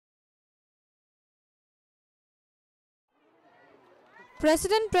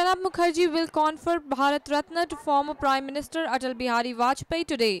President Pranab Mukherjee will confer Bharat Ratna to former Prime Minister Atal Bihari Vajpayee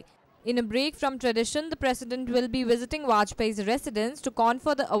today. In a break from tradition, the President will be visiting Vajpayee's residence to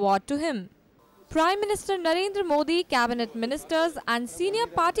confer the award to him. Prime Minister Narendra Modi, cabinet ministers and senior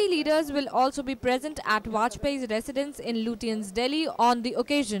party leaders will also be present at Vajpayee's residence in Lutyens, Delhi on the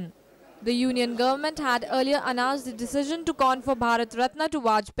occasion. The union government had earlier announced the decision to confer Bharat Ratna to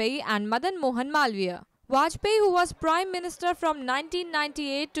Vajpayee and Madan Mohan Malviya. Vajpayee, who was Prime Minister from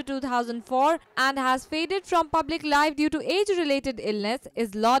 1998 to 2004 and has faded from public life due to age-related illness,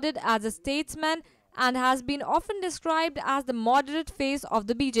 is lauded as a statesman and has been often described as the moderate face of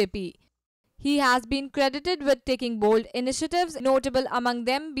the BJP. He has been credited with taking bold initiatives, notable among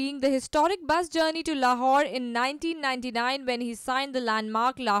them being the historic bus journey to Lahore in 1999 when he signed the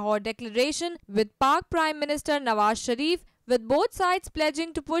landmark Lahore Declaration with Pak Prime Minister Nawaz Sharif, with both sides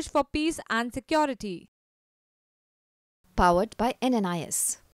pledging to push for peace and security. Powered by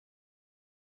NNIS.